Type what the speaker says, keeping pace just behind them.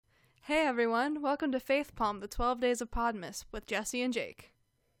Hey everyone, welcome to Faith Palm, the 12 Days of Podmas with Jesse and Jake.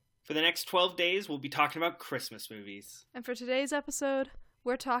 For the next 12 days, we'll be talking about Christmas movies. And for today's episode,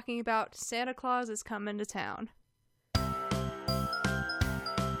 we're talking about Santa Claus is Coming to Town.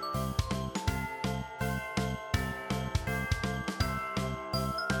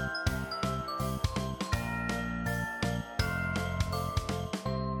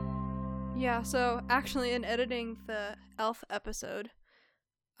 Yeah, so actually in editing the Elf episode,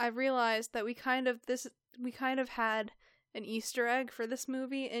 I realized that we kind of had an Easter egg for this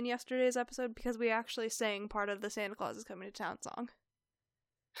movie in yesterday's episode because we actually sang part of the Santa Claus is Coming to Town song.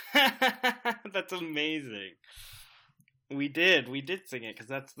 That's amazing. We did sing it because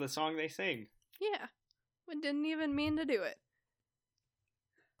that's the song they sing. Yeah, we didn't even mean to do it.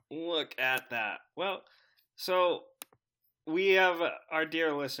 Look at that. Well, so we have, our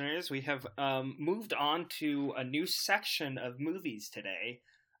dear listeners, we have moved on to a new section of movies today.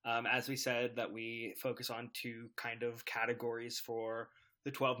 As we said, that we focus on two kind of categories for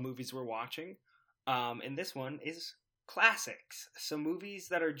the 12 movies we're watching. And this one is classics. So movies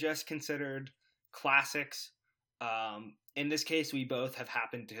that are just considered classics. In this case, we both have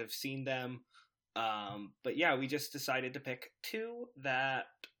happened to have seen them. But yeah, we just decided to pick two that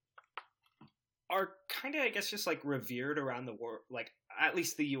are kind of, I guess, just like revered around the world, like at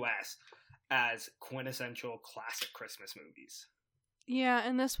least the US, as quintessential classic Christmas movies. Yeah,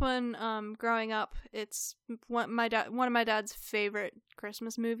 and this one, growing up, it's one of my dad's favorite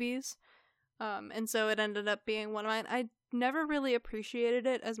Christmas movies, and so it ended up being one of mine. I never really appreciated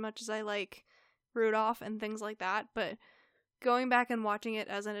it as much as I like Rudolph and things like that, but going back and watching it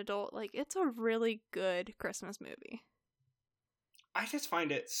as an adult, like, it's a really good Christmas movie. I just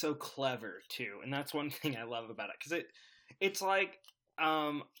find it so clever, too, and that's one thing I love about it, because it's like,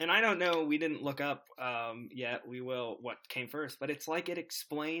 and I don't know, we didn't look up yet, we will, what came first, but it's like it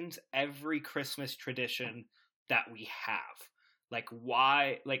explains every Christmas tradition that we have. Like,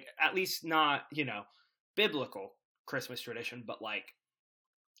 why, like, at least not, biblical Christmas tradition, but, like,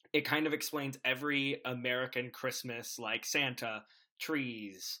 it kind of explains every American Christmas, like Santa,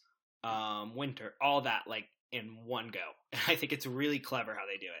 trees, winter, all that, like, in one go. And I think it's really clever how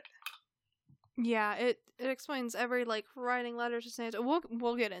they do it. Yeah, it explains every, like, writing letters to Santa.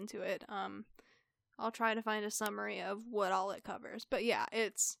 We'll get into it. I'll try to find a summary of what all it covers. But yeah,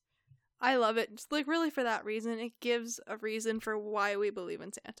 I love it. Just, like, really for that reason. It gives a reason for why we believe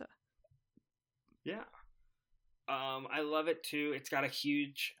in Santa. Yeah. I love it too. It's got a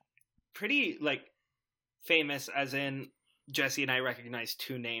huge, pretty, like, famous, as in Jesse and I recognize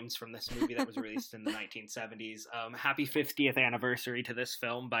two names from this movie that was released in the 1970s. Happy 50th anniversary to this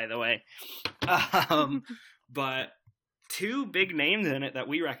film, by the way. But two big names in it that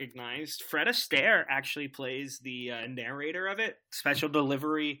we recognized. Fred Astaire actually plays the narrator of it. Special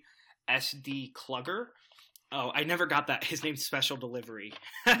Delivery S.D. Klugger. Oh, I never got that. His name's Special Delivery.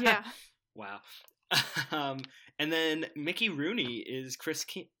 Yeah. Wow. And then Mickey Rooney is Chris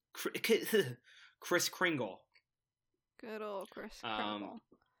Kringle. Good old Chris Kringle.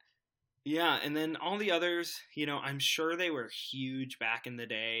 Yeah, and then all the others, I'm sure they were huge back in the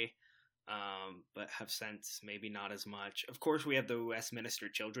day, but have since maybe not as much. Of course, we have the Westminster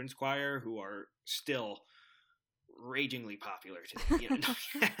Children's Choir, who are still ragingly popular today.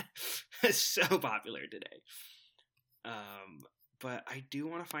 So popular today. But I do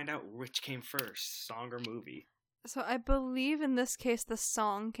want to find out which came first, song or movie. So I believe in this case the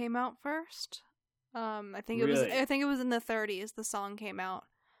song came out first. I think Really? it was in the 30s the song came out.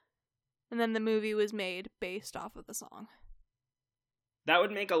 And then the movie was made based off of the song. That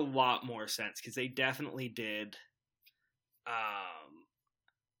would make a lot more sense, because they definitely did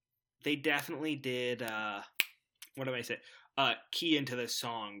what do I say? Key into the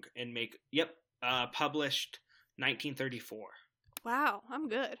song and make, published 1934. Wow, I'm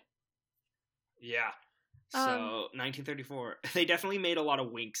good. Yeah. So, 1934. They definitely made a lot of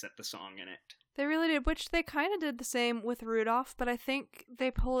winks at the song in it. They really did, which they kind of did the same with Rudolph, but I think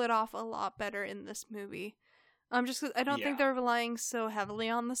they pull it off a lot better in this movie. Just because I don't think they're relying so heavily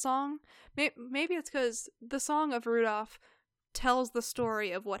on the song. Maybe it's because the song of Rudolph tells the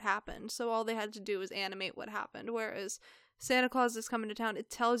story of what happened, so all they had to do was animate what happened, whereas Santa Claus is Coming to Town, it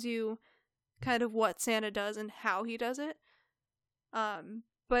tells you kind of what Santa does and how he does it.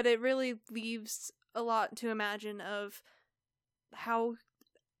 But it really leaves a lot to imagine of how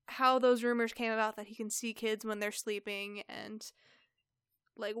those rumors came about that he can see kids when they're sleeping, and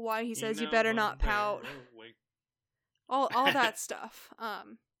like why he says you better not pout. All that stuff.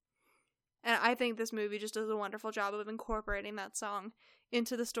 And I think this movie just does a wonderful job of incorporating that song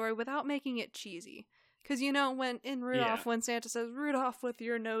into the story without making it cheesy. Because, when in Rudolph, when Santa says, Rudolph with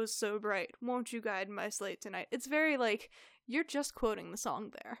your nose so bright, won't you guide my sleigh tonight? It's very, you're just quoting the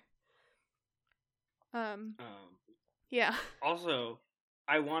song there. Yeah. Also,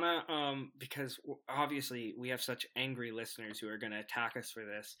 I want to, because obviously we have such angry listeners who are going to attack us for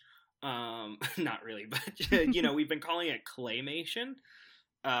this. Not really, but, we've been calling it claymation.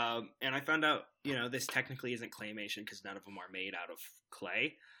 And I found out, this technically isn't claymation because none of them are made out of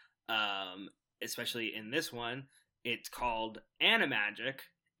clay. Especially in this one, it's called Animagic,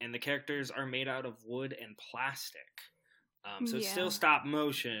 and the characters are made out of wood and plastic. So it's still stop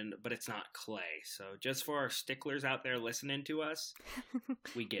motion, but it's not clay. So just for our sticklers out there listening to us,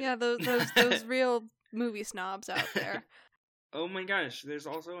 we get it. those real movie snobs out there. Oh my gosh, there's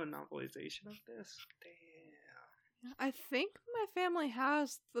also a novelization of this? Damn. I think my family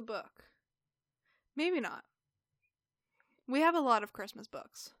has the book. Maybe not. We have a lot of Christmas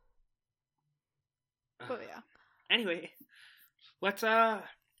books. But yeah. Anyway, let's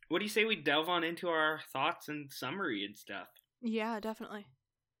what do you say we delve on into our thoughts and summary and stuff? Yeah, definitely.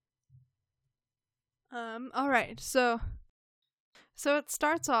 All right. So it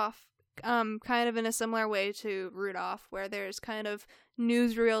starts off kind of in a similar way to Rudolph, where there's kind of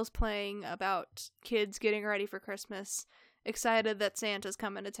newsreels playing about kids getting ready for Christmas, excited that Santa's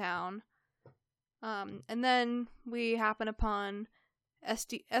coming to town. And then we happen upon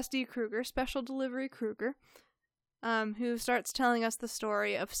SD Kruger, Special Delivery Kruger, who starts telling us the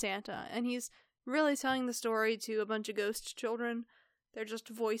story of Santa, and he's really telling the story to a bunch of ghost children. They're just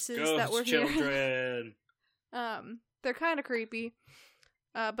voices that we're hearing. They're kind of creepy,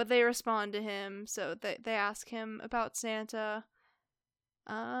 but they respond to him, so they ask him about Santa.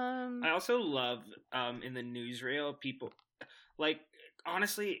 I also love in the newsreel people,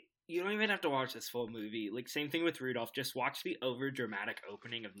 honestly, you don't even have to watch this full movie. Same thing with Rudolph. Just watch the over-dramatic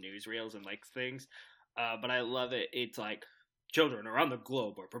opening of newsreels and, things. But I love it. It's children around the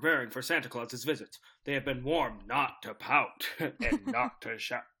globe are preparing for Santa Claus's visits. They have been warned not to pout and not to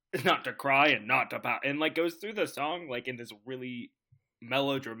shout, not to cry and not to pout. And, goes through the song, in this really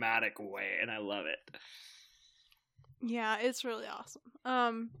melodramatic way. And I love it. Yeah, it's really awesome.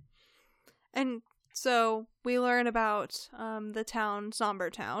 And so we learn about the town Somber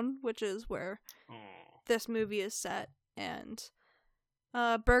Town, which is where this movie is set, and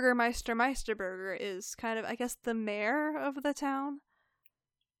Burgermeister Meisterburger is kind of, I guess, the mayor of the town.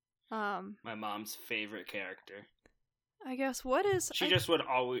 My mom's favorite character. I guess what is she just would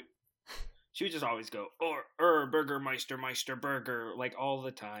just always go Burgermeister Meisterburger all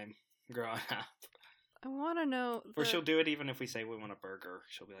the time growing up. I want to know. Or she'll do it even if we say we want a burger.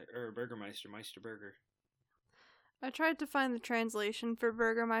 She'll be like, Burgermeister, Meisterburger. I tried to find the translation for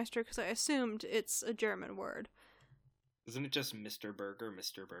Burgermeister because I assumed it's a German word. Isn't it just Mr. Burger,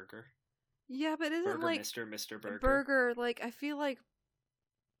 Mr. Burger? Yeah, but isn't Burger, Mr. Burger? Burger, I feel like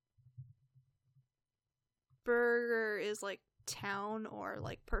burger is town or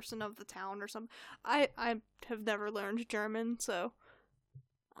person of the town or something. I have never learned German, so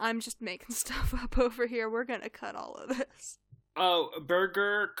I'm just making stuff up over here. We're gonna cut all of this. Oh,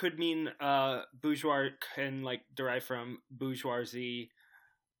 burger could mean bourgeois, can derive from bourgeoisie.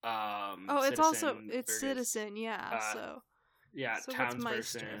 It's also burgers. Citizen, yeah. So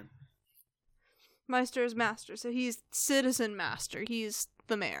townsperson. Meister is master, so he's citizen master. He's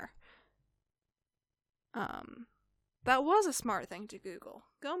the mayor. That was a smart thing to Google.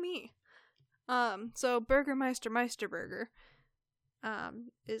 Go me. So Burgermeister Meisterburger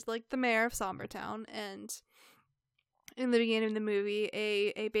is the mayor of Sombertown, and in the beginning of the movie,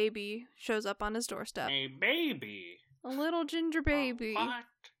 a baby shows up on his doorstep. A baby. A little ginger baby. What?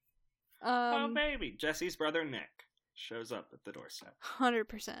 A baby. Jesse's brother Nick shows up at the doorstep.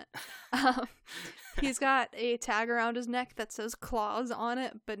 100%. He's got a tag around his neck that says Claus on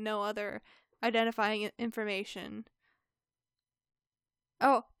it, but no other identifying information.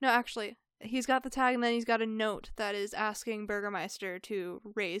 Oh, no, actually, he's got the tag, and then he's got a note that is asking Burgermeister to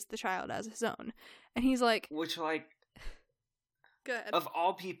raise the child as his own. And he's like... Which, Good. Of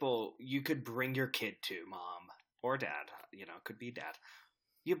all people you could bring your kid to, mom or dad, could be dad.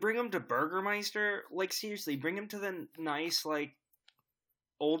 You bring him to Burgermeister? Seriously, bring him to the nice,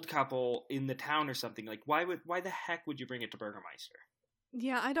 old couple in the town or something. Why the heck would you bring it to Burgermeister?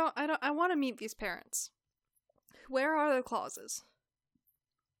 Yeah, I want to meet these parents. Where are the clauses?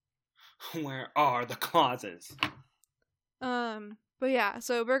 Where are the clauses? But yeah,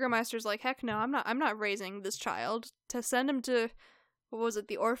 so Burgermeister's like, heck no, I'm not raising this child. To send him to, what was it,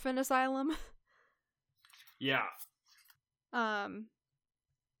 the orphan asylum? Yeah.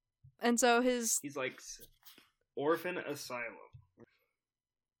 And so he's orphan asylum.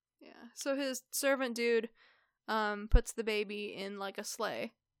 Yeah. So his servant dude puts the baby in like a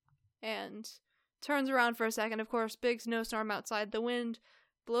sleigh and turns around for a second. Of course, big snowstorm outside. The wind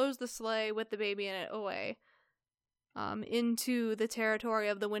blows the sleigh with the baby in it away into the territory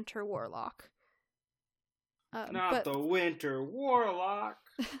of the Winter Warlock. Not the Winter Warlock.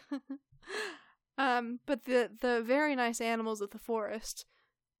 But the very nice animals of the forest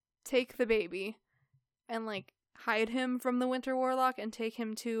take the baby and like hide him from the Winter Warlock and take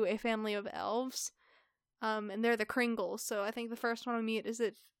him to a family of elves. And they're the Kringles. So I think the first one we meet, is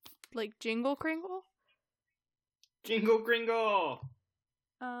it like Jingle Kringle? Jingle Kringle.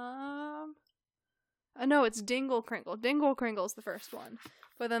 No, it's Dingle Kringle. Dingle Kringle's the first one.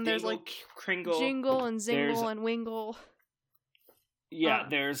 But then there's Dingle, like Kringle, Jingle and Zingle and Wingle. Yeah,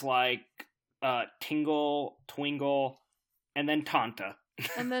 there's like Tingle, Twingle, and then Tanta.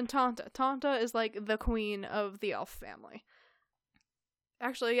 And then Tanta. Tanta is like the queen of the elf family.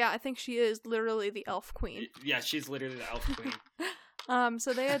 Actually, yeah, I think she is literally the elf queen. Yeah, she's literally the elf queen.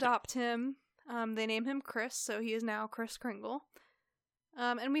 So they adopt him. They name him Chris, so he is now Kris Kringle.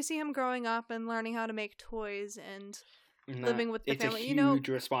 And we see him growing up and learning how to make toys and living with the family. It's a huge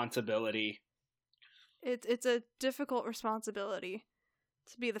responsibility. It's a difficult responsibility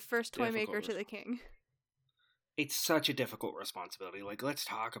to be the first toy maker to the king. It's such a difficult responsibility. Like, let's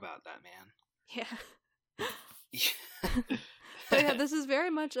talk about that, man. Yeah. But yeah, this is very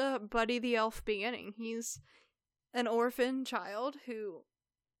much a Buddy the Elf beginning. He's an orphan child who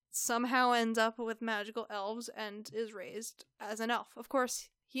somehow ends up with magical elves and is raised as an elf. Of course,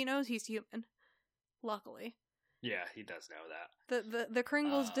 he knows he's human. Luckily. Yeah, he does know that. The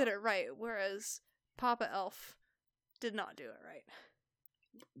Kringles did it right, whereas Papa Elf did not do it right.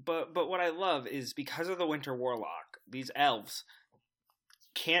 But what I love is because of the Winter Warlock, these elves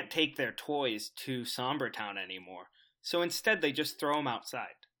can't take their toys to Sombertown anymore. So instead, they just throw them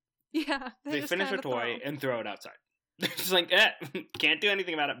outside. Yeah. They finish a toy and throw it outside. They're just like, can't do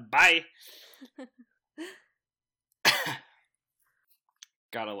anything about it. Bye.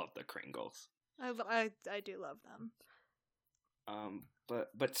 Gotta love the Kringles. I do love them.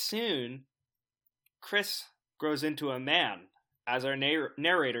 But soon, Chris grows into a man, as our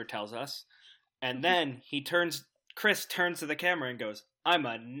narrator tells us, and then Chris turns to the camera and goes, I'm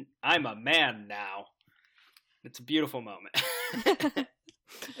a man now. It's a beautiful moment.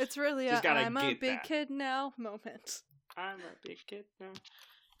 It's really I'm a big kid now moment. I'm a big kid now.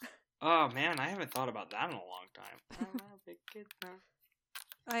 Oh man, I haven't thought about that in a long time. I'm a big kid now.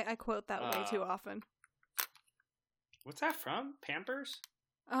 I quote that way too often. What's that from? Pampers?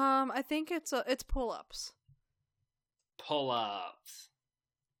 I think it's pull-ups. Pull-ups.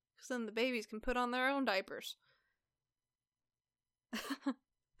 Because then the babies can put on their own diapers.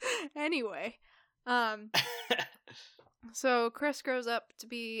 Anyway, so Chris grows up to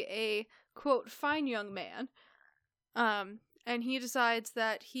be a, quote, fine young man, and he decides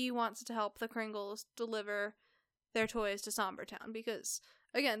that he wants to help the Kringles deliver their toys to Sombertown, because,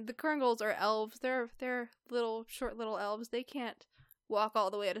 again, the Kringles are elves, they're short little elves, they can't walk all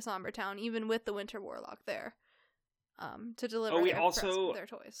the way to Sombertown, even with the Winter Warlock there, to deliver their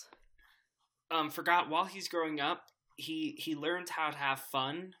toys. Forgot, while he's growing up, he learns how to have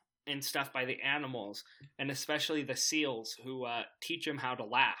fun and stuff by the animals, and especially the seals, who teach him how to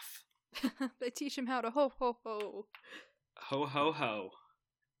laugh. They teach him how to ho ho ho. Ho ho ho.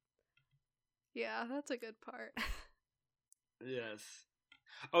 Yeah, that's a good part. Yes.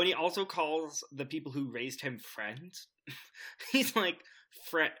 Oh, and he also calls the people who raised him friends. He's like,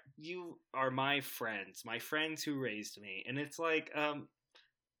 you are my friends who raised me. And it's like,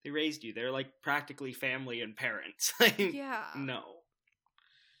 they raised you. They're like practically family and parents. Yeah. No.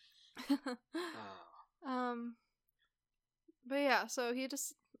 But yeah, so he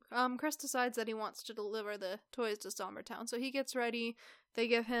just Chris decides that he wants to deliver the toys to Sombertown. So he gets ready. They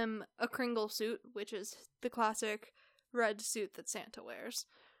give him a Kringle suit, which is the classic red suit that Santa wears.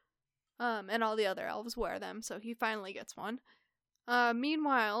 And all the other elves wear them, so he finally gets one.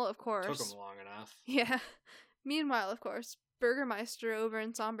 Meanwhile, of course, took him long enough. Yeah. Meanwhile, of course, Burgermeister over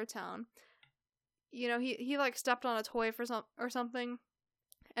in Sombertown, you know, he like stepped on a toy or something,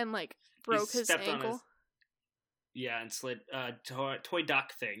 and like broke his ankle. And slid toy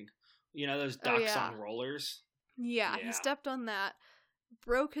duck thing. You know those ducks on rollers? Yeah, he stepped on that,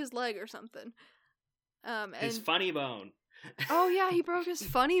 broke his leg or something. His funny bone. Oh yeah, he broke his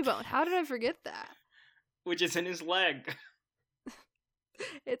funny bone. How did I forget that? Which is in his leg.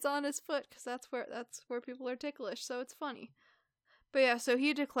 It's on his foot, because that's where people are ticklish, so it's funny. But yeah, so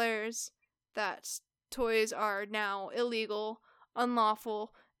he declares that toys are now illegal,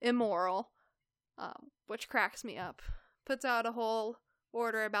 unlawful, immoral, which cracks me up. Puts out a whole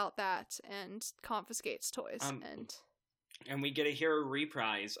order about that and confiscates toys. And we get to hear a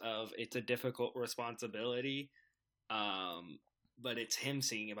reprise of "It's a Difficult Responsibility," but it's him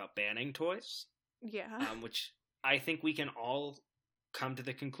singing about banning toys. Yeah. Which I think we can all come to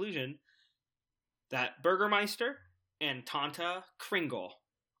the conclusion that Burgermeister and Tanta Kringle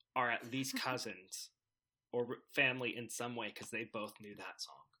are at least cousins or family in some way, because they both knew that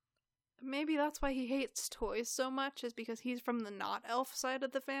song. Maybe that's why he hates toys so much, is because he's from the not elf side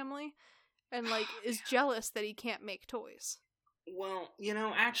of the family and like is jealous that he can't make toys. Well,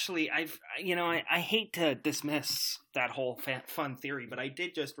 actually, I hate to dismiss that whole fun theory, but I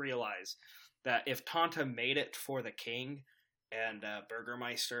did just realize that if Tanta made it for the king and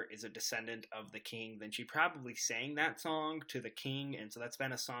Burgermeister is a descendant of the king, then she probably sang that song to the king, and so that's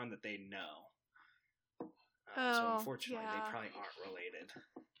been a song that they know. So unfortunately, they probably aren't related.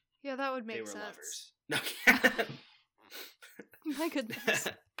 Yeah, that would make sense. They were lovers. My goodness.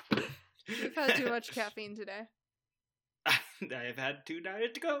 We've had too much caffeine today. I have had 2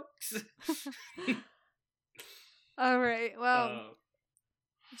 Diet Cokes. Alright, well.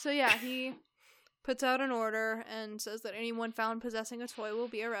 So yeah, he puts out an order and says that anyone found possessing a toy will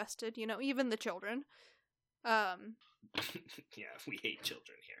be arrested, even the children. Yeah, we hate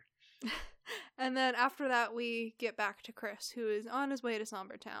children here. And then after that, we get back to Chris, who is on his way to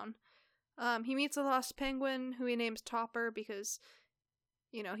Somber Town. He meets a lost penguin, who he names Topper, because,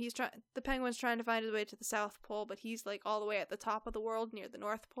 the penguin's trying to find his way to the South Pole, but he's, like, all the way at the top of the world, near the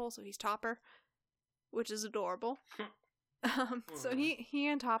North Pole, so he's Topper, which is adorable. So he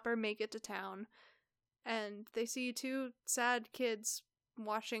and Topper make it to town, and they see 2 sad kids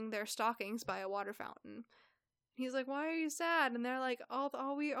washing their stockings by a water fountain. He's like, "Why are you sad?" And they're like, all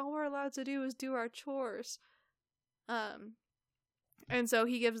we're allowed to do is do our chores. And so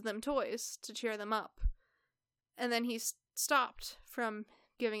he gives them toys to cheer them up. And then he's stopped from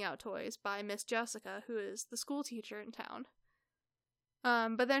giving out toys by Miss Jessica, who is the school teacher in town.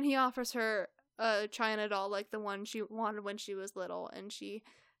 But then he offers her a China doll like the one she wanted when she was little, and she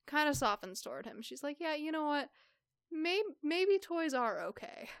kind of softens toward him. She's like, "Yeah, you know what? Maybe toys are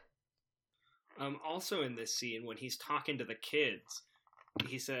okay." Also in this scene, when he's talking to the kids,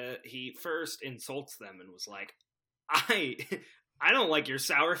 he first insults them and was like, I don't like your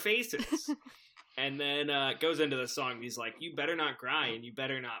sour faces. And then goes into the song. He's like, "You better not cry and you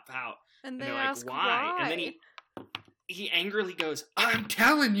better not pout." And they're like, "Why?" And then he angrily goes, "I'm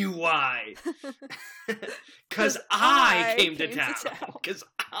telling you why. Because I came to town. Because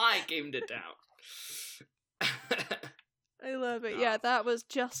I came to town." I love it. Yeah, that was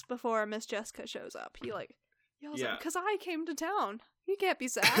just before Miss Jessica shows up. He yells out, "Because I came to town. You can't be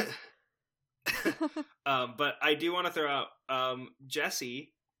sad." But I do want to throw out,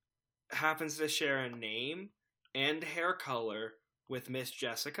 Jessie happens to share a name and hair color with Miss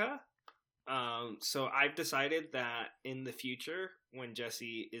Jessica. So I've decided that in the future, when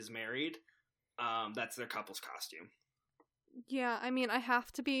Jessie is married, that's their couple's costume. Yeah, I mean, I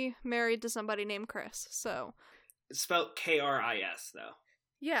have to be married to somebody named Chris, so... It's spelled Kris, though.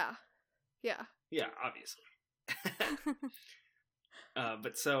 Yeah. Yeah, obviously.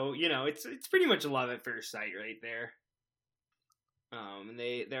 But so, it's pretty much love at first sight right there. And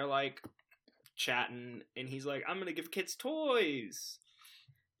they're like chatting, and he's like, "I'm gonna give kids toys."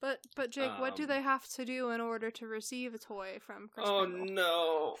 But Jake, what do they have to do in order to receive a toy from Chris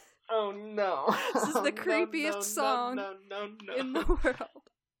Kringle? Oh no. This is the creepiest song in the world.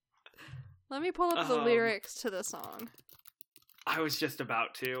 Let me pull up the lyrics to the song. I was just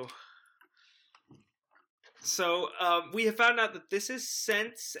about to. So, we have found out that this has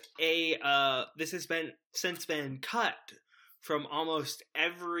since been cut from almost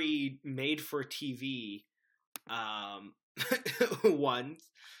every made-for-TV one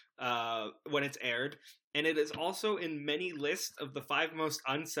when it's aired, and it is also in many lists of the 5 most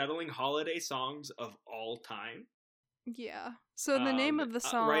unsettling holiday songs of all time. Yeah. So the name of the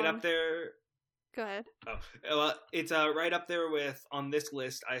song... right up there... Go ahead. Oh, it's right up there with, on this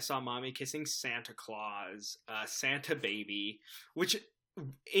list, I Saw Mommy Kissing Santa Claus, Santa Baby, which,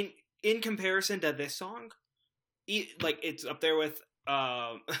 in comparison to this song, it's up there with,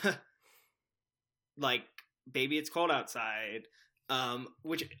 like, Baby It's Cold Outside,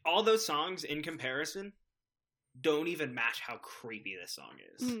 which, all those songs, in comparison, don't even match how creepy this song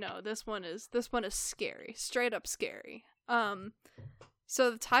is. No, this one is scary. Straight up scary. So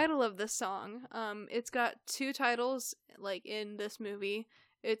the title of this song, it's got 2 titles, like, in this movie.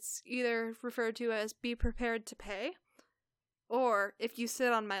 It's either referred to as "Be Prepared to Pay," or "If You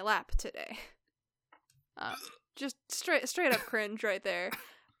Sit on My Lap Today." Just straight up cringe right there.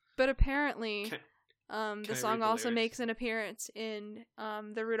 But apparently, The song also makes an appearance in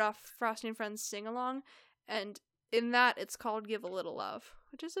the Rudolph Frosty and Friends sing-along, and in that it's called Give a Little Love,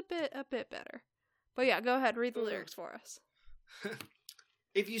 which is a bit better. But yeah, go ahead, read the lyrics for us.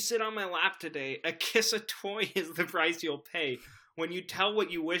 If you sit on my lap today, a kiss a toy is the price you'll pay. When you tell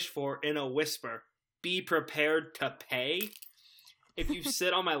what you wish for in a whisper, be prepared to pay. If you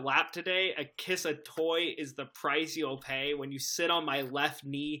sit on my lap today, a kiss a toy is the price you'll pay. When you sit on my left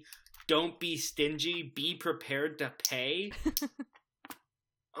knee, don't be stingy, be prepared to pay.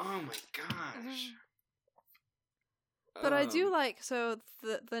 Oh my gosh. But I do like, so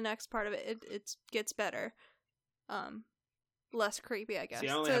the next part of it gets better. Less creepy, I guess. See,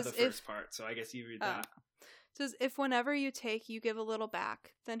 I only have the first part, so I guess you read that. It says, if whenever you take, you give a little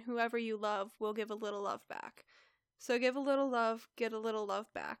back, then whoever you love will give a little love back. So give a little love, get a little love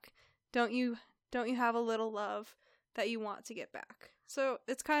back. Don't you have a little love that you want to get back? So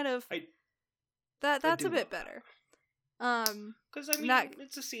it's kind of that's a bit better. Because I mean,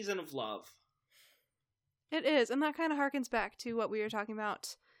 it's a season of love. It is, and that kind of harkens back to what we were talking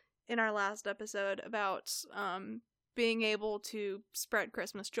about in our last episode about being able to spread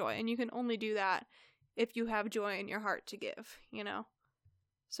Christmas joy, and you can only do that if you have joy in your heart to give, you know?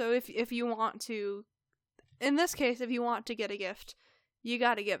 So if you want to, in this case, if you want to get a gift, you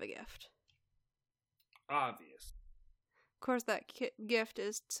gotta give a gift. Obvious. Of course, that gift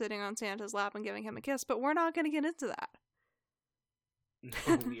is sitting on Santa's lap and giving him a kiss, but we're not gonna get into that.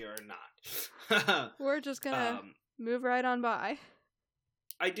 No, we are not. We're just gonna move right on by.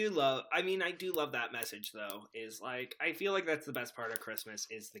 I do love that message, though, is, like, I feel like that's the best part of Christmas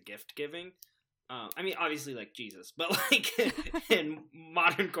is the gift giving. I mean, obviously, like, Jesus, but, like, in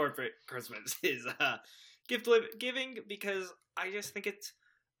modern corporate Christmas is gift giving, because I just think it's,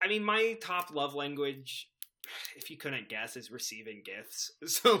 I mean, my top love language, if you couldn't guess, is receiving gifts.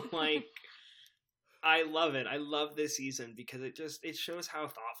 So, like, I love it. I love this season because it shows how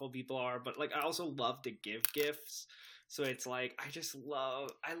thoughtful people are, but, like, I also love to give gifts. So it's like, I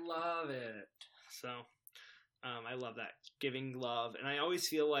love it. So, I love that, giving love. And I always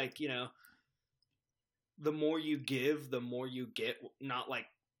feel like, you know, the more you give, the more you get, not like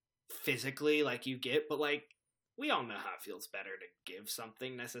physically like you get, but like, we all know how it feels better to give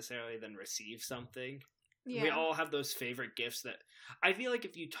something necessarily than receive something. Yeah. We all have those favorite gifts that I feel like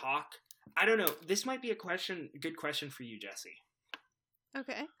if you talk, I don't know, this might be good question for you, Jessie.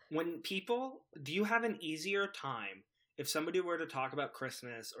 Okay. Do you have an easier time if somebody were to talk about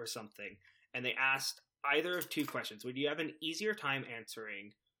Christmas or something and they asked either of two questions? Would you have an easier time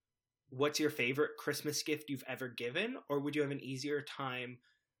answering what's your favorite Christmas gift you've ever given, or would you have an easier time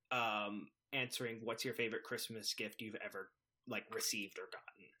answering what's your favorite Christmas gift you've ever like received or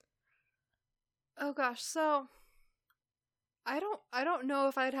gotten? Oh gosh, so I don't know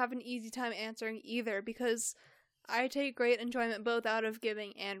if I'd have an easy time answering either, because I take great enjoyment both out of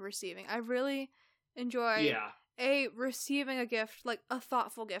giving and receiving. I really enjoy receiving a gift, like a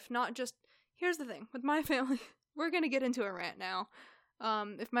thoughtful gift, not just, here's the thing, with my family, we're gonna get into a rant now.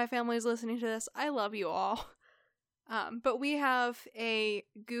 If my family is listening to this, I love you all. But we have a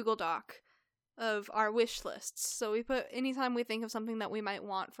Google Doc of our wish lists. So we put, anytime we think of something that we might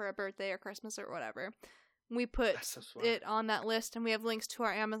want for a birthday or Christmas or whatever, we put it on that list, and we have links to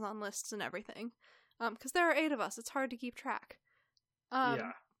our Amazon lists and everything. Because there are 8 of us, it's hard to keep track.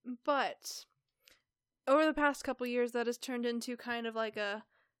 But over the past couple years, that has turned into kind of like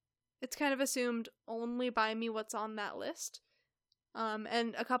it's kind of assumed only buy me what's on that list.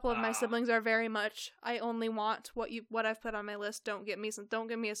 And a couple of my siblings are very much, I only want what I've put on my list. Don't give me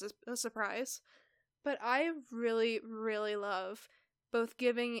a surprise. But I really, really love both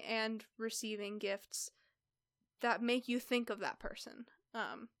giving and receiving gifts that make you think of that person.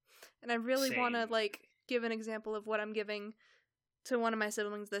 And I really want to like give an example of what I'm giving to one of my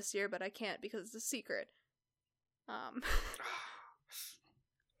siblings this year, but I can't because it's a secret.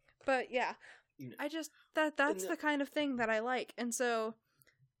 But yeah. I just, that's the kind of thing that I like. And so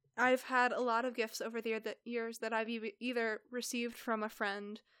I've had a lot of gifts over the years that I've either received from a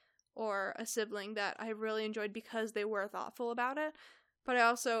friend or a sibling that I really enjoyed because they were thoughtful about it. But I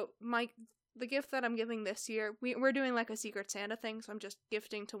also, the gift that I'm giving this year, we're doing like a Secret Santa thing, so I'm just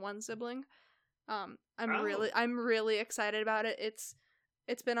gifting to one sibling. I'm really excited about it.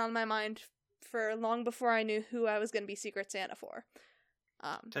 It's been on my mind for long before I knew who I was going to be Secret Santa for.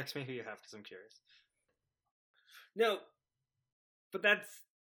 Text me who you have, because I'm curious. No, but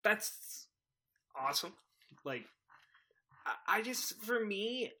that's awesome. Like, I just, for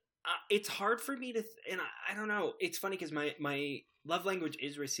me, it's hard for me to, and I don't know, it's funny because my love language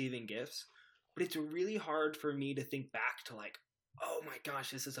is receiving gifts, but it's really hard for me to think back to like, oh my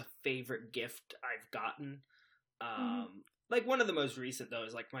gosh, this is a favorite gift I've gotten. Mm-hmm. Like one of the most recent though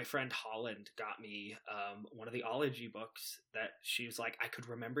is like my friend Holland got me one of the ology books that she was like, I could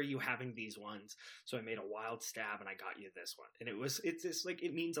remember you having these ones, so I made a wild stab and I got you this one. And it's just like,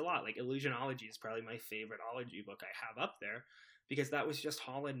 it means a lot. Like Illusionology is probably my favorite ology book I have up there, because that was just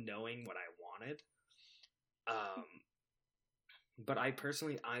Holland knowing what I wanted. But I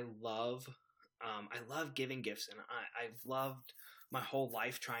personally, I love giving gifts, and I've loved my whole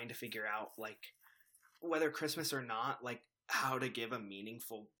life trying to figure out, like, whether Christmas or not, like, how to give a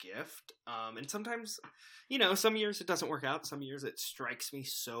meaningful gift. And sometimes, you know, some years it doesn't work out. Some years it strikes me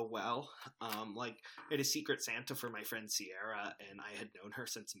so well. Like I did Secret Santa for my friend Sierra, and I had known her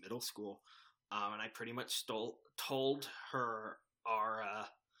since middle school. And I pretty much told her our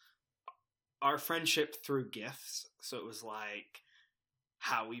friendship through gifts. So it was like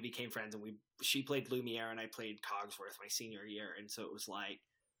how we became friends, and she played Lumiere and I played Cogsworth my senior year. And so it was like,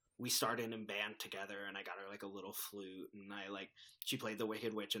 we started in band together, and I got her like a little flute, and she played the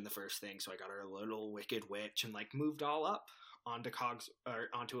Wicked Witch in the first thing, so I got her a little Wicked Witch, and like moved all up onto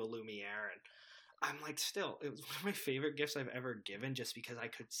a Lumiere. And I'm like, still, it was one of my favorite gifts I've ever given, just because I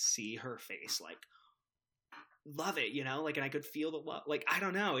could see her face, like, love it, you know, like, and I could feel the love. Like, I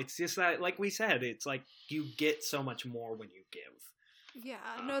don't know, it's just that, like we said, it's like you get so much more when you give.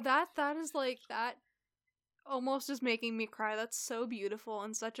 Yeah, no, that is like, that almost is making me cry. That's so beautiful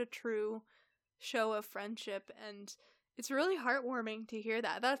and such a true show of friendship, and it's really heartwarming to hear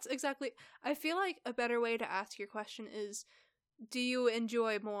that. That's exactly, I feel like a better way to ask your question is, do you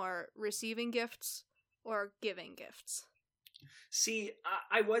enjoy more receiving gifts or giving gifts? See,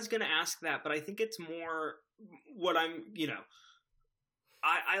 I was going to ask that, but I think it's more what I'm, you know,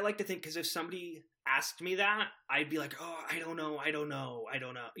 I like to think, because if somebody asked me that, I'd be like, oh, I don't know,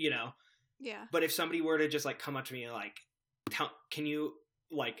 you know? Yeah. But if somebody were to just like come up to me and like, can you,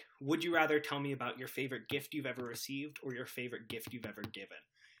 like, would you rather tell me about your favorite gift you've ever received or your favorite gift you've ever given?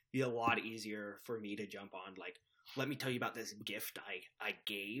 It'd be a lot easier for me to jump on, like, let me tell you about this gift I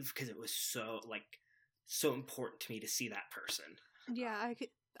gave, because it was so important to me to see that person. Yeah,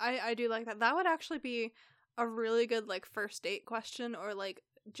 I do like that. That would actually be a really good, like, first date question, or like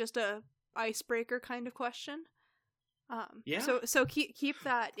just a icebreaker kind of question. Yeah. So keep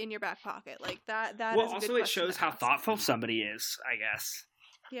that in your back pocket, like that. Well, is a also good it shows how thoughtful somebody is, I guess.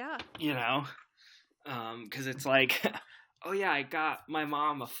 Yeah. You know, because it's like, oh yeah, I got my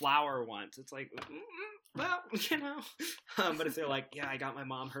mom a flower once. It's like, well, you know, but if they're like, yeah, I got my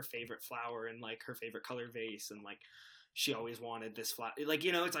mom her favorite flower and like her favorite color vase, and like she always wanted this flower, like,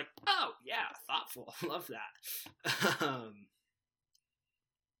 you know, it's like, oh yeah, thoughtful, love that.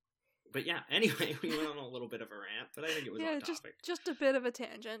 But yeah, anyway, we went on a little bit of a rant, but I think it was on topic. Just a bit of a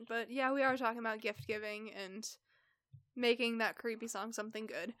tangent, but yeah, we are talking about gift giving and making that creepy song something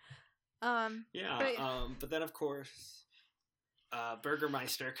good. But then of course,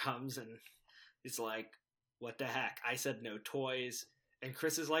 Burgermeister comes and is like, what the heck? I said no toys. And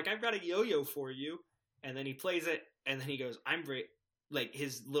Chris is like, I've got a yo-yo for you. And then he plays it, and then he goes, like,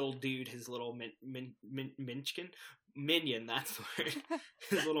 his little dude, his little minion, that's the word.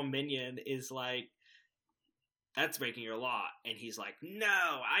 His little minion is like, that's breaking your law. And he's like, no,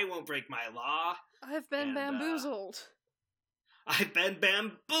 I won't break my law. I've been bamboozled. I've been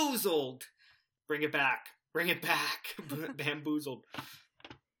bamboozled. Bring it back. Bamboozled.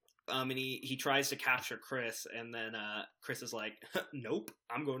 And he tries to capture Chris, and then Chris is like, nope,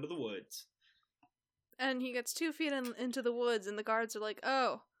 I'm going to the woods. And he gets 2 feet into the woods, and the guards are like,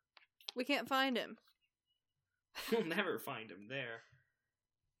 oh, we can't find him. We'll never find him there.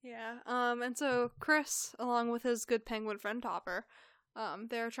 Yeah, and so Chris, along with his good penguin friend Topper,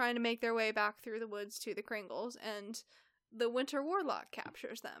 they're trying to make their way back through the woods to the Kringles, and the Winter Warlock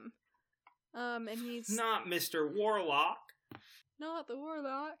captures them. And he's... Not Mr. Warlock! Not the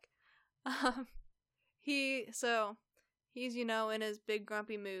Warlock! He's, you know, in his big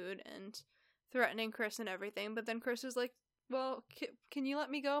grumpy mood, and threatening Chris and everything, but then Chris is like, well, can you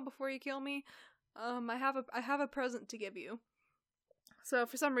let me go before you kill me? I have a present to give you. So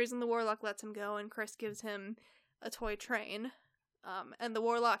for some reason the Warlock lets him go, and Chris gives him a toy train. And the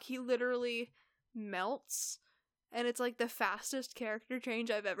Warlock, he literally melts, and it's like the fastest character change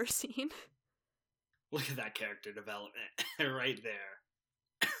I've ever seen. Look at that character development right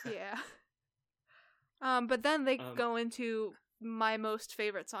there. Yeah. But then they go into my most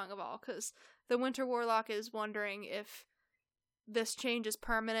favorite song of all, because the Winter Warlock is wondering if this change is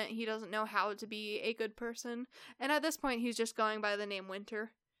permanent. He doesn't know how to be a good person, and at this point he's just going by the name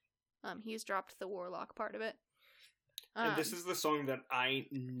Winter. He's dropped the Warlock part of it. And this is the song that I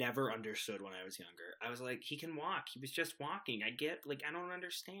never understood when I was younger. I was like, he can walk. He was just walking. I don't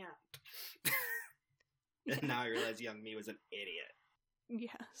understand. And now I realize young me was an idiot.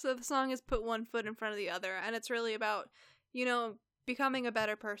 Yeah, so the song is Put One Foot in Front of the Other, and it's really about, becoming a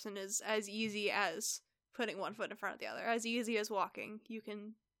better person is as easy as putting one foot in front of the other. As easy as walking, you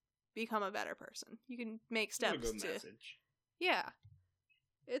can become a better person. You can make steps what a good message. Yeah.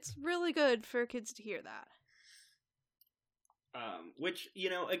 It's really good for kids to hear that. Which,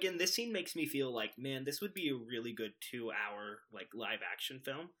 again, this scene makes me feel like, man, this would be a really good 2-hour, live action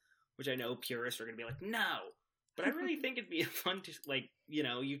film, which I know purists are going to be like, no, but I really think it'd be fun to,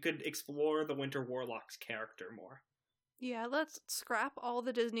 you could explore the Winter Warlock's character more. Yeah, let's scrap all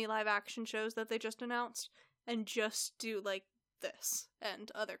the Disney live action shows that they just announced and just do, this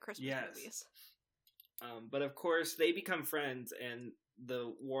and other Christmas movies. But of course, they become friends, and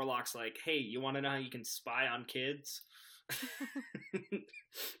the Warlock's like, hey, you want to know how you can spy on kids?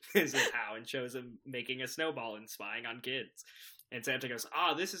 This is how, and shows him making a snowball and spying on kids. And Santa goes,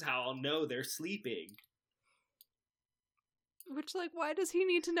 this is how I'll know they're sleeping. Which, why does he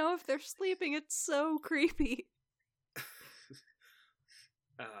need to know if they're sleeping? It's so creepy.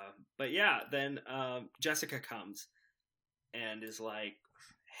 But yeah, then Jessica comes and is like,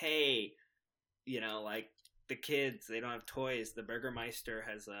 hey, the kids, they don't have toys. The Burgermeister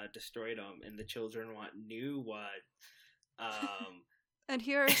has destroyed them, and the children want new ones. And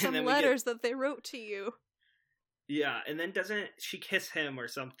here are some letters that they wrote to you. Yeah, and then doesn't she kiss him or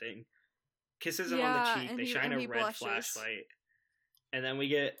something? Kisses him on the cheek. They shine a red blushes. Flashlight. And then we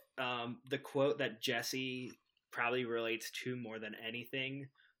get the quote that Jesse probably relates to more than anything.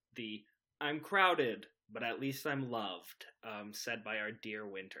 The, I'm crowded, but at least I'm loved, said by our dear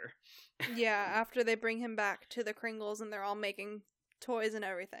Winter. Yeah, after they bring him back to the Kringles and they're all making toys and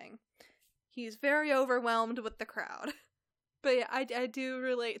everything. He's very overwhelmed with the crowd. But yeah, I do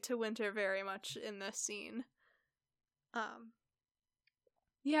relate to Winter very much in this scene.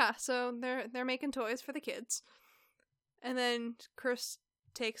 Yeah, so they're making toys for the kids. And then Chris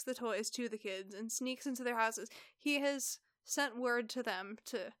takes the toys to the kids and sneaks into their houses. He has sent word to them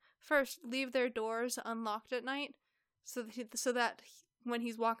to first leave their doors unlocked at night so that when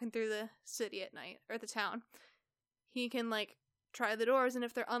he's walking through the city at night, or the town, he can, try the doors, and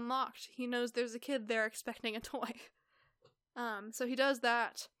if they're unlocked, he knows there's a kid there expecting a toy. So he does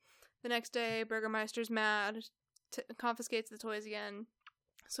that. The next day, Burgermeister's mad, confiscates the toys again.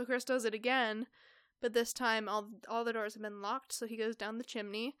 So Chris does it again, but this time all the doors have been locked, so he goes down the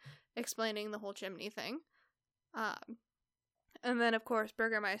chimney, explaining the whole chimney thing. And then, of course,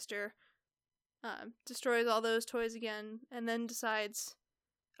 Burgermeister destroys all those toys again, and then decides...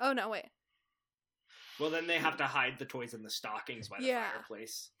 Oh, no, wait. Well, then they have to hide the toys in the stockings by the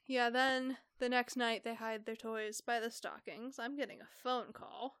fireplace. Yeah, then the next night they hide their toys by the stockings. I'm getting a phone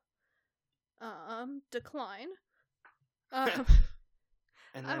call. Decline. And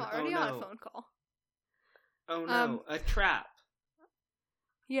then, I'm already on a phone call. Oh no, a trap.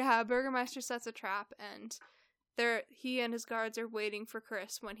 Yeah, Burgermeister sets a trap, and he and his guards are waiting for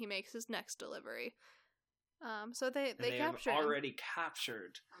Chris when he makes his next delivery. So they capture him.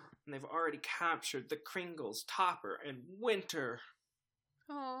 And they've already captured the Kringles, Topper, and Winter.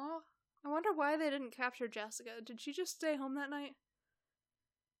 Aww. I wonder why they didn't capture Jessica. Did she just stay home that night?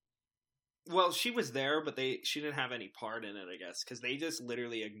 Well, she was there, but she didn't have any part in it, I guess, because they just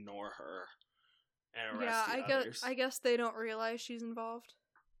literally ignore her and arrest the others. I guess they don't realize she's involved.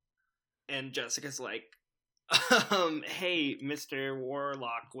 And Jessica's like, hey, Mr.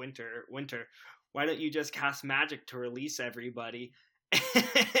 Warlock, Winter, why don't you just cast magic to release everybody?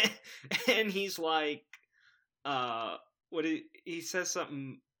 And he's like, he says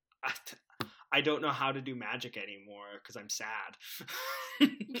something, I don't know how to do magic anymore because I'm sad.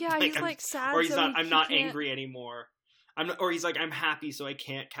 Yeah, he's sad. Or he's not, I'm not angry anymore. Or he's like, I'm happy so I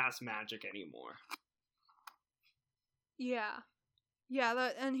can't cast magic anymore. Yeah. Yeah,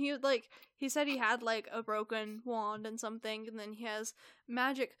 and he said he had a broken wand and something, and then he has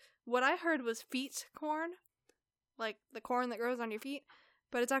magic. What I heard was feet corn, the corn that grows on your feet,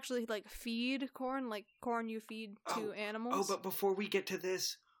 but it's actually feed corn, corn you feed to animals. Oh, but before we get to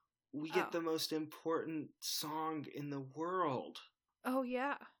this, we get the most important song in the world. Oh,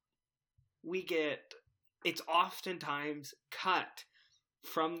 yeah. It's oftentimes cut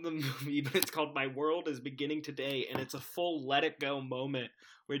from the movie, but it's called My World is Beginning Today, and it's a full Let It Go moment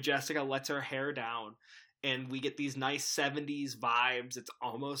where Jessica lets her hair down, and we get these nice 70s vibes. It's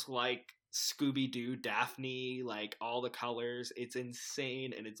almost like Scooby-Doo, Daphne, all the colors. It's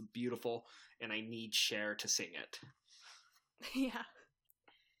insane, and it's beautiful, and I need Cher to sing it. Yeah.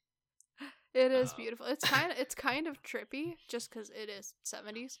 It is beautiful. It's kind of trippy just because it is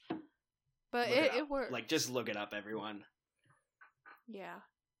 70s, but it works. Like, just look it up, everyone. Yeah.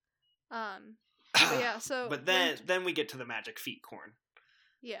 But yeah. So, but then we get to the magic feet corn.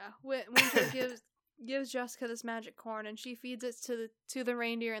 Yeah, Winter gives Jessica this magic corn, and she feeds it to the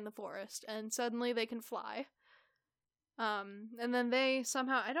reindeer in the forest, and suddenly they can fly. And then they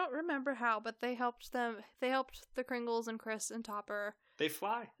somehow, I don't remember how, but they helped the Kringles and Chris and Topper. They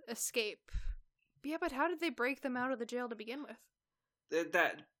fly. Escape. Yeah, but how did they break them out of the jail to begin with?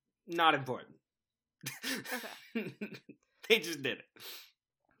 That not important. Okay. They just did it.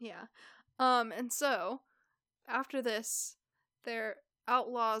 Yeah. And so after this, they're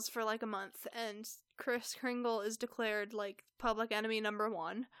outlaws for like a month, and Kris Kringle is declared like public enemy number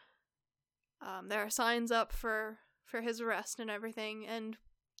 1. There are signs up for his arrest and everything, and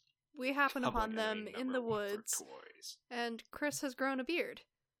we happen upon them in the woods, and Chris has grown a beard.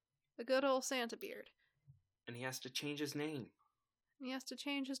 A good old Santa beard. And he has to change his name. He has to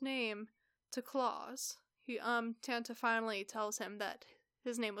change his name to Claus. Santa finally tells him that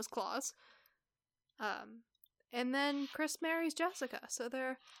his name was Claus. And then Chris marries Jessica, so they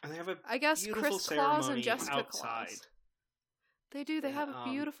have I guess Chris Claus and Jessica outside. Claus. They do. They have a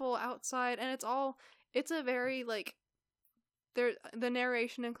beautiful outside, and it's a very like. The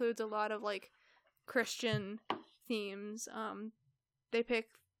narration includes a lot of like Christian themes. They pick.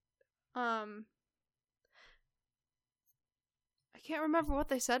 I can't remember what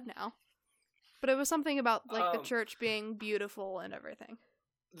they said now, but it was something about like the church being beautiful and everything.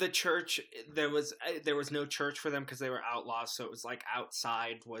 The church, there was no church for them because they were outlaws, so it was like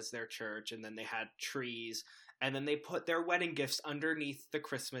outside was their church, and then they had trees, and then they put their wedding gifts underneath the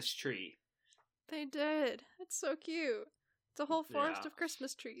Christmas tree. They did. It's so cute. It's a whole forest of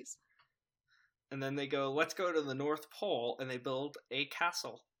Christmas trees. And then they go, let's go to the North Pole, and they build a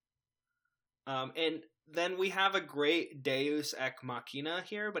castle. And then we have a great Deus Ex Machina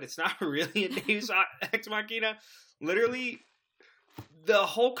here, but it's not really a Deus Ex Machina. Literally, the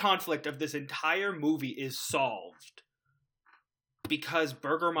whole conflict of this entire movie is solved because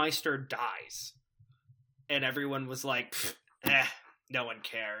Burgermeister dies. And everyone was like, no one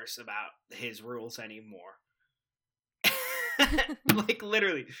cares about his rules anymore. Like,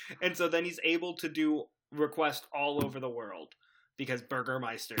 literally. And so then he's able to do request all over the world because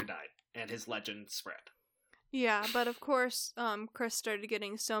Burgermeister died and his legend spread. Yeah, but of course, Chris started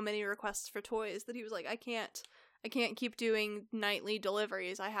getting so many requests for toys that he was like, I can't keep doing nightly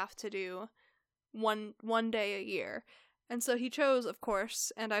deliveries. I have to do one day a year. And so he chose, of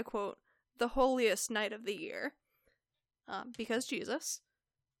course, and I quote, the holiest night of the year. Because Jesus.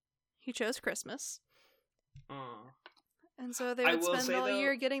 He chose Christmas. And so they would spend all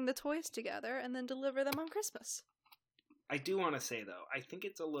year getting the toys together and then deliver them on Christmas. I do want to say, though, I think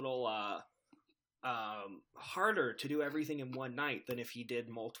it's a little harder to do everything in one night than if he did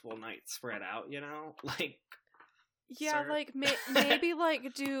multiple nights spread out, you know? Like, yeah, like, maybe,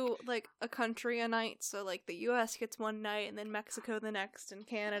 like, do, like, a country a night, so, like, the U.S. gets one night, and then Mexico the next, and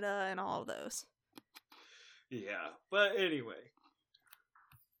Canada, and all of those. Yeah, but anyway.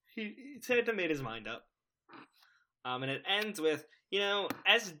 Santa made his mind up. And it ends with,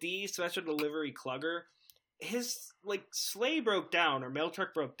 SD, Special Delivery Clugger, his, like, sleigh broke down, or mail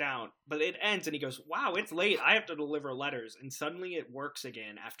truck broke down, but it ends, and he goes, wow, it's late, I have to deliver letters, and suddenly it works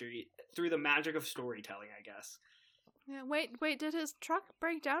again through the magic of storytelling, I guess. Yeah, wait, did his truck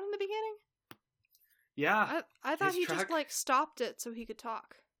break down in the beginning? Yeah. I thought he just, like, stopped it so he could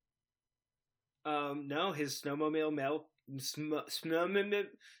talk. No, his snowmobile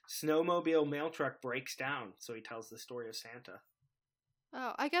mail truck breaks down, so he tells the story of Santa.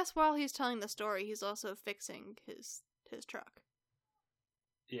 Oh, I guess while he's telling the story, he's also fixing his truck.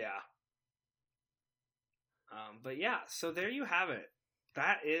 Yeah. But yeah, so there you have it.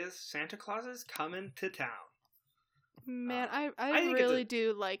 That is Santa Claus is Coming to Town. Man, I really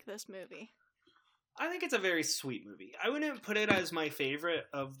do like this movie. I think it's a very sweet movie. I wouldn't put it as my favorite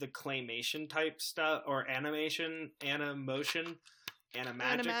of the claymation type stuff or animatic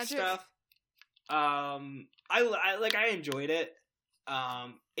stuff. I enjoyed it.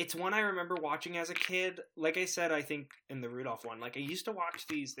 It's one I remember watching as a kid. Like I said, I think in the Rudolph one, like I used to watch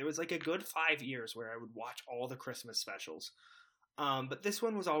these. There was like a good 5 years where I would watch all the Christmas specials. But this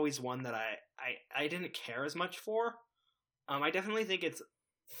one was always one that I didn't care as much for. I definitely think it's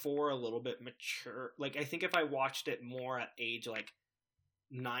for a little bit mature. Like, I think if I watched it more at age, like,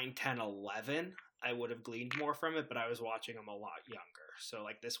 9, 10, 11, I would have gleaned more from it, but I was watching them a lot younger. So,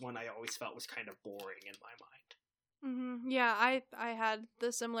 like, this one I always felt was kind of boring in my mind. Mm-hmm. Yeah, I had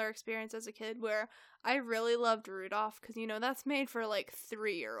the similar experience as a kid where I really loved Rudolph because, you know, that's made for like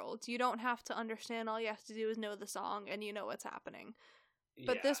 3-year-olds. You don't have to understand. All you have to do is know the song and you know what's happening.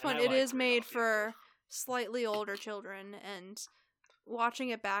 But Yeah, this and one, I it like is made Rudolph, for slightly older children, and watching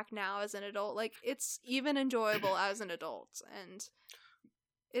it back now as an adult, like, it's even enjoyable as an adult, and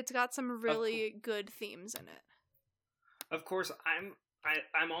it's got some really good themes in it. Of course,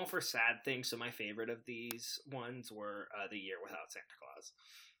 I'm all for sad things, so my favorite of these ones were The Year Without Santa Claus.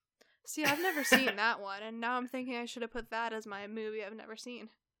 See, I've never seen that one, and now I'm thinking I should have put that as my movie I've never seen.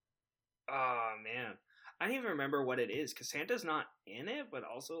 Oh, man. I don't even remember what it is, because Santa's not in it, but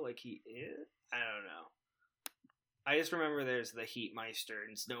also, like, he is? I don't know. I just remember there's the Heatmeister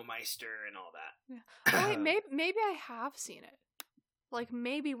and Snowmeister and all that. Yeah. Oh, wait, maybe I have seen it. Like,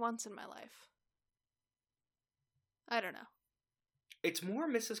 maybe once in my life. I don't know. It's more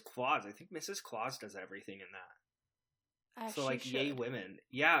Mrs. Claus. I think Mrs. Claus does everything in that. So, like, yay women.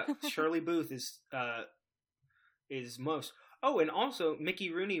 Yeah, Shirley Booth is most. Oh, and also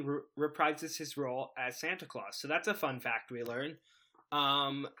Mickey Rooney reprises his role as Santa Claus. So that's a fun fact we learned.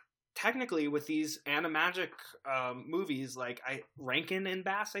 Technically, with these Animagic movies, like Rankin and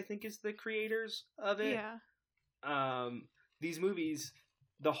Bass, I think, is the creators of it. Yeah. These movies,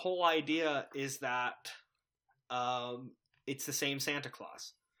 the whole idea is that it's the same Santa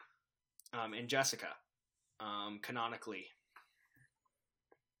Claus in Jessica, canonically.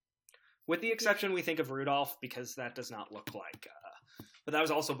 With the exception, we think of Rudolph, because that does not look like... but that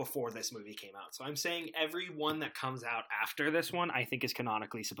was also before this movie came out. So I'm saying every one that comes out after this one, I think is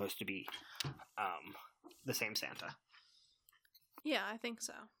canonically supposed to be the same Santa. Yeah, I think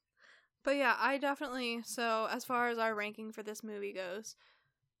so. But yeah, I definitely... So, as far as our ranking for this movie goes,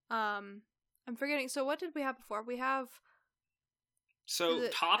 I'm forgetting... So, what did we have before? We have... So,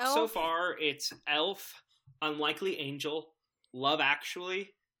 top Elf? So far, it's Elf, Unlikely Angel, Love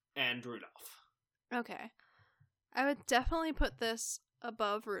Actually, and Rudolph. Okay. I would definitely put this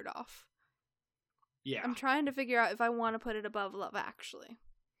above Rudolph. Yeah. I'm trying to figure out if I want to put it above Love Actually.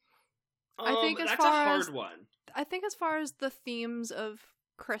 I think that's a hard one. I think as far as the themes of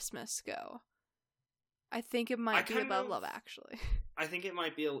Christmas go, I think it might be above Love Actually. I think it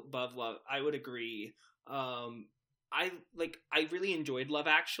might be above Love. I would agree. I really enjoyed Love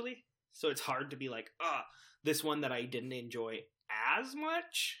Actually, so it's hard to be like, this one that I didn't enjoy as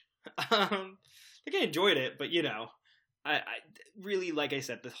much. I enjoyed it, but you know, I really, like I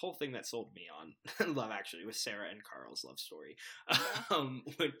said, the whole thing that sold me on Love Actually was Sarah and Carl's love story,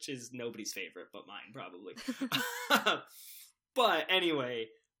 which is nobody's favorite but mine, probably. But anyway,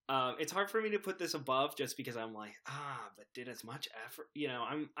 it's hard for me to put this above just because I'm like, but did as much effort? You know,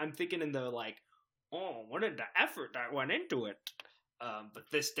 I'm thinking in the like, oh, what did the effort that went into it? But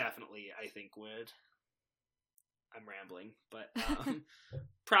this definitely, I think, would. I'm rambling, but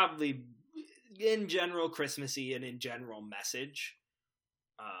probably in general Christmassy and in general message.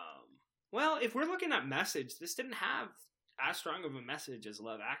 Well, if we're looking at message, this didn't have as strong of a message as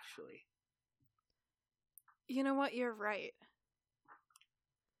Love Actually. You know what? You're right.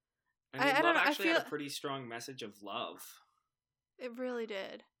 I mean, Love Actually had a pretty strong message of love. It really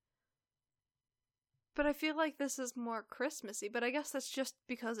did. But I feel like this is more Christmassy, but I guess that's just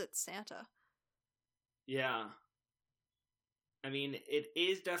because it's Santa. Yeah. I mean, it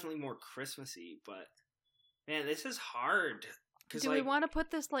is definitely more Christmassy, but man, this is hard. Do we want to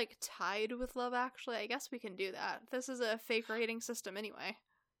put this like tied with Love Actually? I guess we can do that. This is a fake rating system anyway.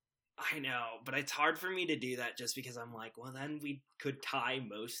 I know, but it's hard for me to do that just because I'm like, well, then we could tie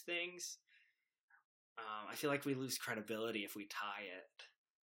most things. I feel like we lose credibility if we tie it.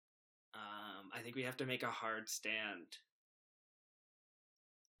 I think we have to make a hard stand.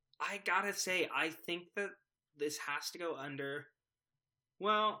 I gotta say, I think that this has to go under.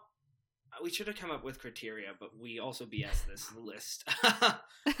 Well, we should have come up with criteria, but we also BS this list. I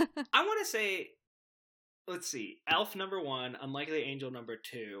want to say, let's see, Elf number 1, Unlikely Angel number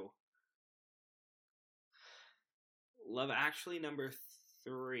 2, Love Actually number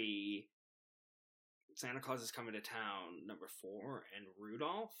 3, Santa Claus is Coming to Town number 4, and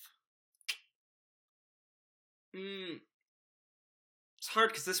Rudolph. It's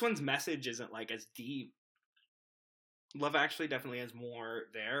hard because this one's message isn't like as deep. Love Actually definitely has more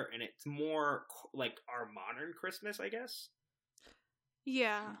there, and it's more like our modern Christmas, I guess.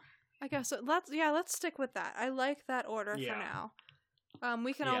 Yeah, I guess so. Let's stick with that. I like that order for now.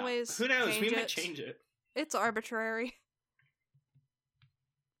 We can always who knows? We might change it. It's arbitrary.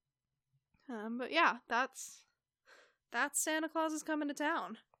 But yeah, that's Santa Claus is Coming to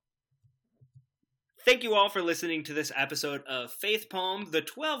Town. Thank you all for listening to this episode of Faith Poem, the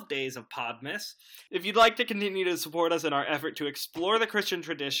 12 Days of Podmas. If you'd like to continue to support us in our effort to explore the Christian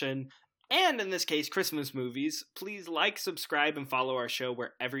tradition, and in this case, Christmas movies, please like, subscribe, and follow our show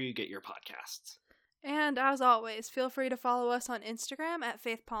wherever you get your podcasts. And as always, feel free to follow us on Instagram at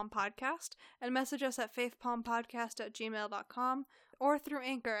FaithPalmPodcast and message us at faithpalmpodcast@gmail.com or through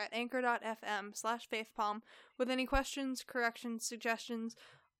Anchor at anchor.fm/faithpalm with any questions, corrections, suggestions,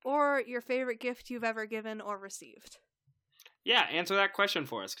 or your favorite gift you've ever given or received. Yeah, answer that question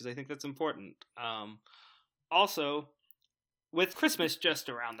for us, because I think that's important. Also, with Christmas just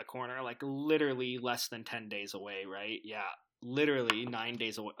around the corner, like literally less than 10 days away, right? Yeah, literally 9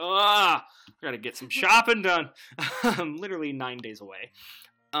 days away. I gotta get some shopping done. Literally 9 days away.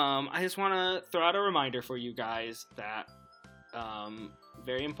 I just want to throw out a reminder for you guys that,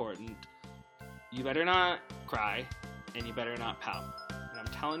 very important, you better not cry, and you better not pout. And I'm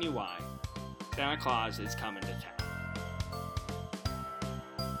telling you why. Santa Claus is coming to town.